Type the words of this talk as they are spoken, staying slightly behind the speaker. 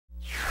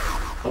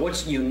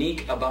What's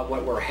unique about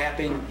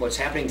what's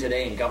happening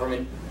today in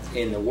government,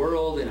 in the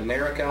world, in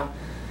America,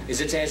 is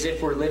it's as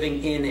if we're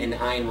living in an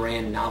Ayn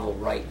Rand novel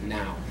right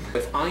now.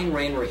 If Ayn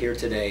Rand were here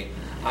today,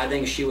 I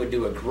think she would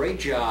do a great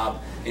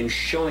job in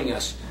showing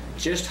us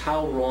just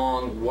how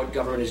wrong what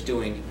government is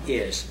doing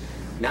is.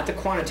 Not the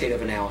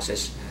quantitative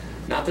analysis,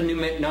 not the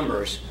new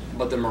numbers,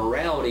 but the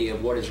morality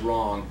of what is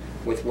wrong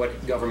with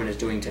what government is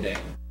doing today.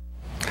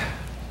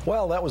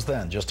 Well, that was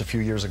then, just a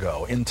few years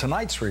ago. In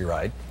tonight's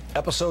rewrite,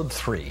 episode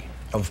 3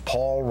 of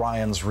Paul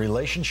Ryan's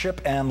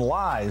relationship and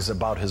lies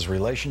about his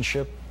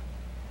relationship,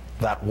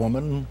 that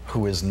woman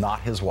who is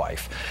not his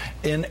wife.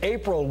 In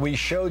April, we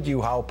showed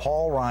you how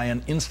Paul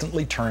Ryan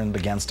instantly turned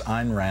against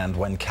Ayn Rand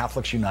when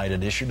Catholics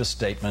United issued a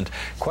statement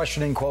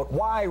questioning, quote,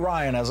 why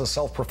Ryan, as a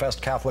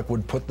self-professed Catholic,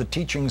 would put the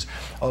teachings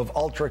of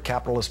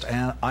ultra-capitalist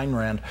Ayn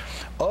Rand,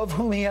 of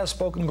whom he has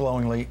spoken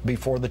glowingly,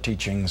 before the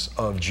teachings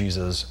of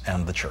Jesus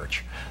and the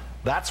Church.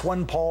 That's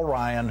when Paul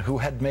Ryan, who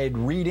had made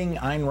reading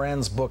Ayn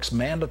Rand's books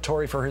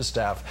mandatory for his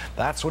staff,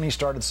 that's when he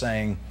started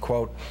saying,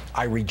 quote,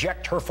 I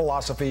reject her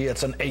philosophy,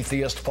 it's an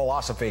atheist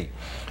philosophy.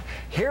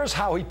 Here's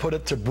how he put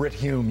it to Brit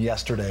Hume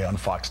yesterday on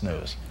Fox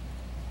News.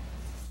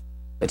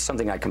 It's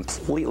something I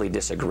completely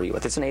disagree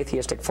with. It's an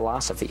atheistic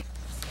philosophy.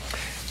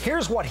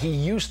 Here's what he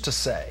used to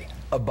say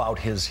about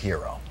his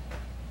hero.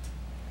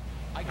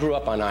 I grew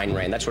up on Ayn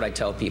Rand. That's what I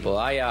tell people.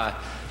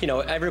 You know,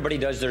 everybody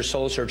does their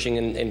soul searching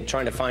and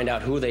trying to find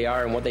out who they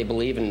are and what they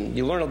believe, and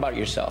you learn about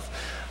yourself.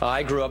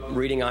 I grew up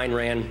reading Ayn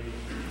Rand,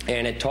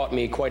 and it taught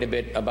me quite a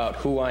bit about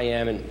who I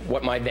am and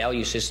what my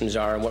value systems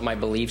are and what my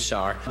beliefs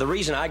are. The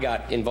reason I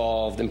got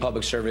involved in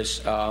public service,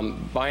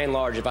 by and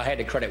large, if I had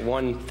to credit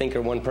one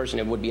thinker, one person,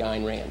 it would be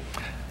Ayn Rand.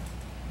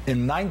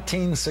 In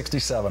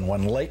 1967,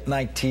 when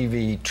late-night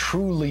TV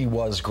truly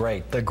was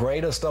great, the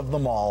greatest of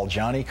them all,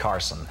 Johnny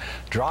Carson,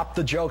 dropped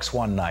the jokes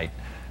one night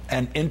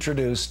and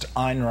introduced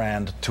Ayn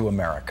Rand to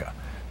America.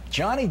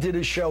 Johnny did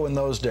his show in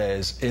those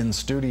days in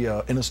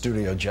a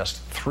studio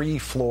just 3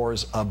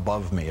 floors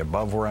above me,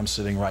 above where I'm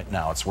sitting right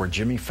now. It's where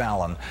Jimmy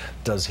Fallon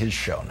does his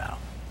show now.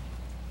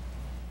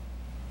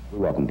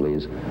 Welcome,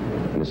 please,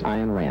 Miss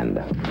Ayn Rand.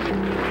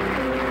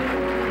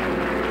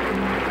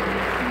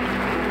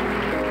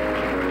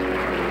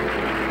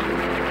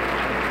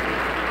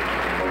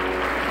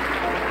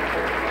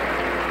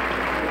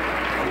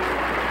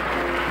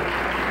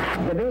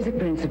 The basic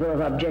principle of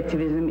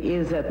objectivism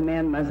is that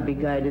man must be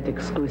guided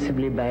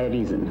exclusively by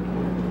reason.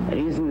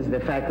 Reason is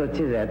the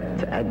faculty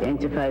that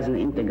identifies and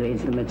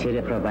integrates the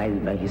material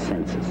provided by his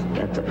senses.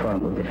 That's a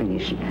formal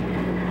definition.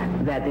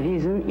 That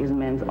reason is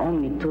man's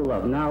only tool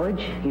of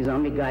knowledge, his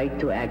only guide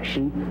to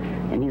action,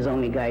 and his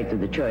only guide to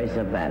the choice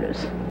of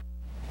values.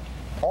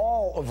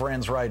 All of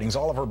Rand's writings,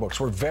 all of her books,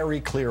 were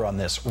very clear on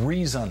this.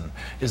 Reason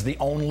is the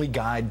only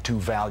guide to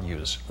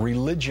values.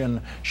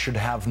 Religion should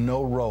have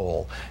no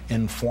role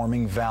in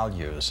forming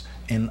values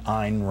in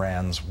Ayn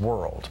Rand's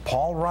world.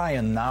 Paul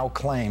Ryan now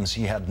claims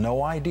he had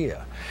no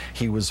idea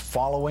he was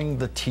following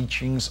the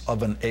teachings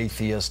of an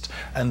atheist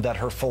and that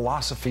her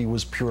philosophy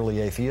was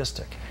purely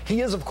atheistic. He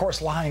is, of course,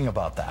 lying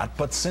about that,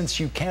 but since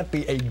you can't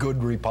be a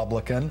good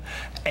Republican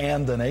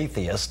and an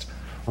atheist,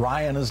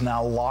 Ryan is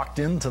now locked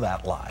into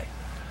that lie.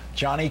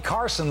 Johnny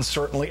Carson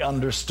certainly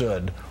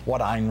understood what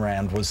Ayn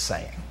Rand was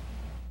saying.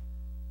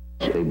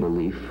 A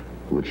belief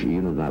which you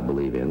do not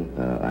believe in,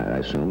 I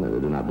assume,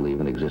 do not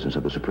believe in the existence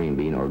of a supreme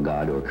being or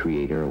God or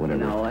creator or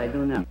whatever. No, I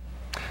do not.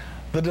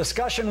 The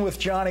discussion with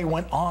Johnny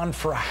went on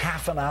for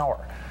half an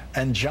hour,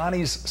 and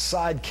Johnny's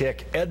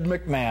sidekick, Ed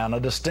McMahon, a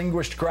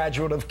distinguished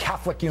graduate of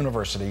Catholic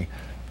University,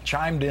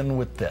 chimed in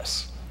with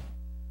this.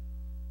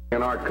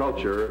 In our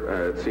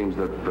culture, it seems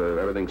that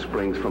everything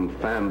springs from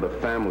the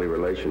family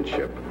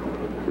relationship.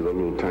 The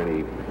little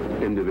tiny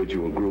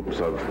individual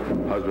groups of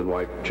husband,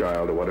 wife,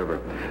 child, or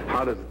whatever.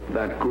 How does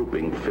that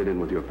grouping fit in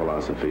with your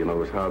philosophy? In other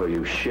words, how do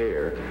you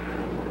share?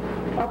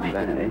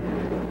 Optionally.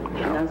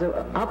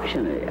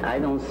 Optionally. I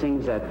don't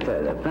think that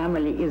the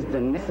family is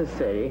the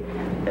necessary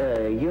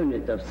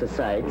unit of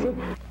society.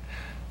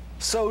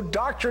 So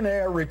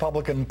doctrinaire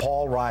Republican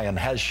Paul Ryan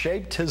has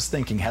shaped his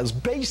thinking, has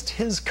based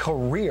his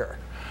career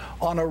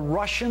on a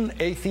Russian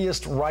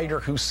atheist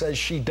writer who says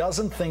she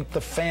doesn't think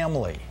the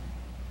family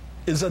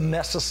is a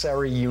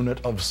necessary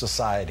unit of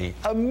society.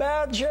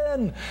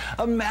 Imagine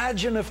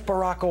if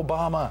Barack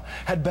Obama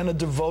had been a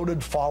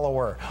devoted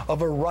follower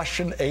of a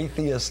Russian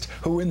atheist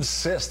who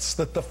insists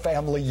that the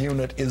family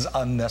unit is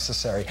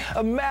unnecessary.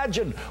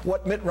 Imagine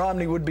what Mitt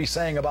Romney would be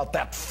saying about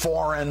that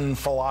foreign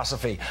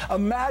philosophy.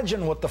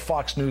 Imagine what the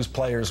Fox News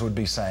players would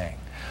be saying.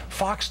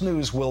 Fox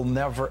News will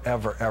never,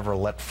 ever, ever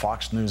let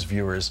Fox News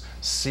viewers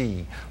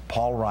see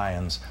Paul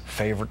Ryan's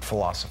favorite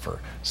philosopher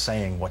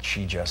saying what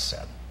she just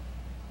said.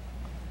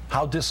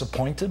 How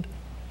disappointed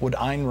would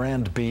Ayn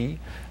Rand be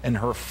in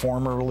her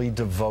formerly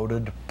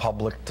devoted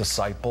public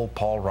disciple,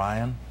 Paul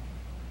Ryan?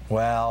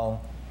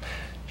 Well,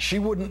 she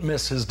wouldn't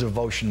miss his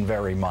devotion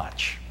very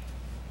much,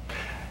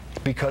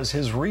 because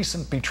his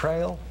recent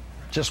betrayal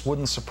just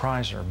wouldn't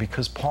surprise her,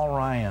 because Paul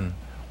Ryan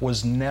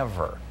was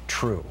never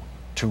true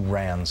to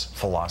Rand's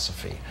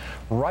philosophy.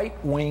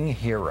 Right-wing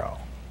hero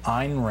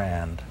Ayn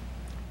Rand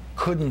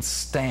couldn't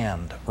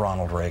stand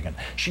Ronald Reagan.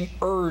 She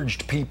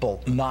urged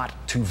people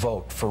not to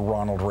vote for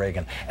Ronald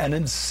Reagan and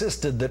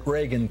insisted that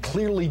Reagan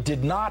clearly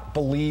did not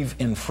believe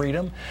in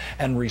freedom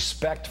and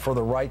respect for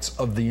the rights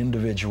of the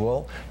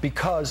individual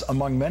because,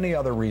 among many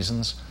other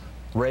reasons,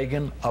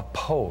 Reagan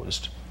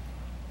opposed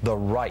the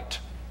right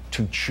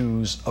to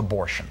choose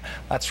abortion.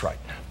 That's right.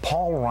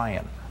 Paul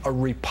Ryan, a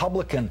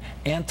Republican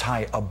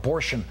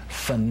anti-abortion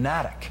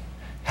fanatic,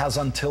 has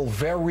until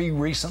very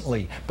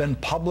recently been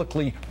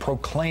publicly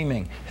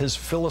proclaiming his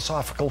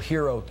philosophical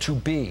hero to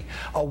be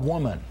a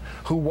woman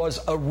who was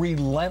a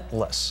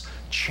relentless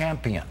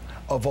champion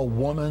of a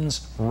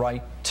woman's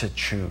right to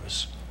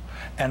choose.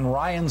 And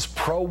Ryan's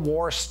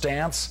pro-war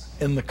stance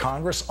in the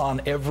Congress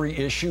on every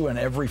issue and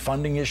every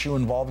funding issue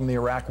involving the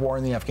Iraq War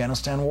and the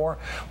Afghanistan War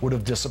would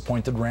have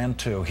disappointed Rand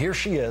too. Here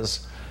she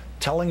is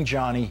telling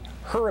Johnny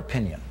her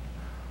opinion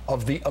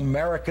of the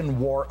American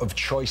war of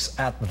choice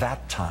at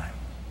that time.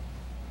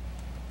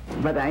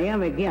 But I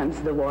am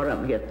against the war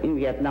in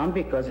Vietnam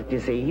because it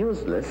is a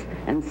useless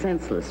and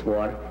senseless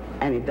war,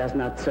 and it does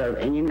not serve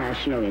any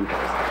national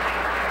interest.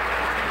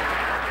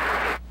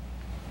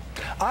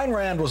 Ayn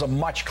Rand was a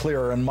much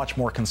clearer and much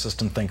more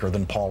consistent thinker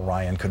than Paul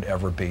Ryan could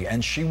ever be,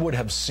 and she would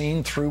have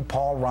seen through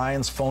Paul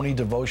Ryan's phony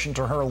devotion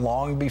to her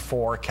long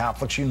before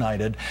Catholics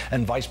United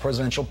and vice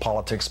presidential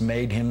politics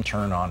made him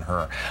turn on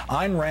her.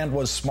 Ayn Rand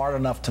was smart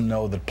enough to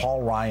know that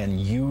Paul Ryan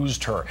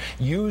used her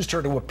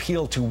to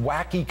appeal to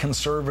wacky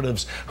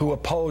conservatives who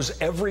oppose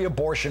every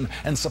abortion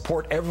and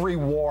support every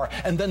war,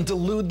 and then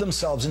delude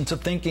themselves into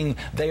thinking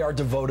they are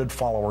devoted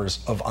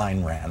followers of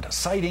Ayn Rand.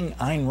 Citing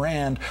Ayn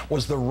Rand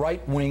was the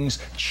right wing's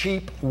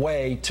cheap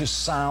way to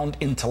sound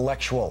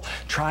intellectual,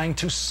 trying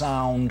to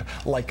sound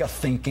like a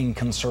thinking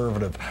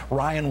conservative.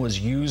 Ryan was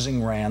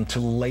using Rand to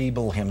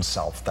label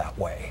himself that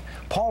way.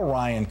 Paul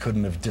Ryan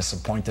couldn't have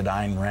disappointed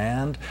Ayn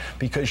Rand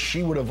because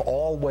she would have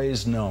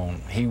always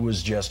known he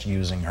was just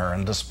using her.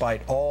 And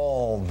despite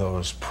all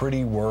those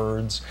pretty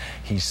words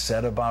he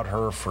said about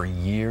her for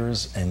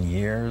years and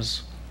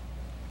years,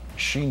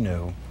 she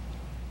knew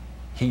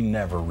he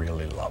never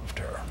really loved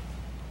her.